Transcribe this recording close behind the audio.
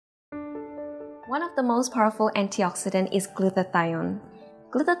One of the most powerful antioxidants is glutathione.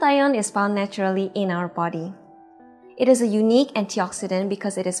 Glutathione is found naturally in our body. It is a unique antioxidant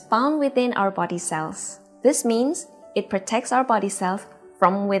because it is found within our body cells. This means it protects our body cells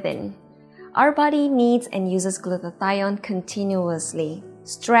from within. Our body needs and uses glutathione continuously.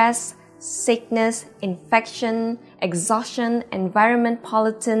 Stress, sickness, infection, exhaustion, environment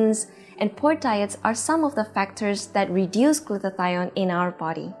pollutants, and poor diets are some of the factors that reduce glutathione in our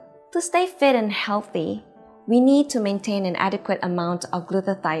body. To stay fit and healthy, we need to maintain an adequate amount of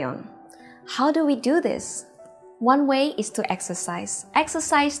glutathione. How do we do this? One way is to exercise.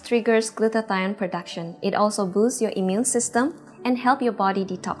 Exercise triggers glutathione production. It also boosts your immune system and helps your body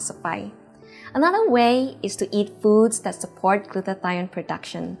detoxify. Another way is to eat foods that support glutathione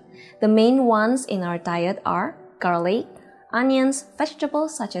production. The main ones in our diet are garlic, onions,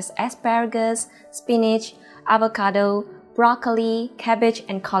 vegetables such as asparagus, spinach, avocado, broccoli, cabbage,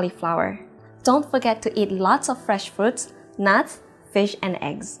 and cauliflower. Don't forget to eat lots of fresh fruits, nuts, fish, and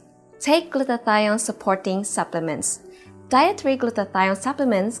eggs. Take glutathione-supporting supplements. Dietary glutathione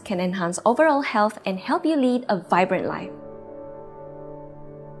supplements can enhance overall health and help you lead a vibrant life.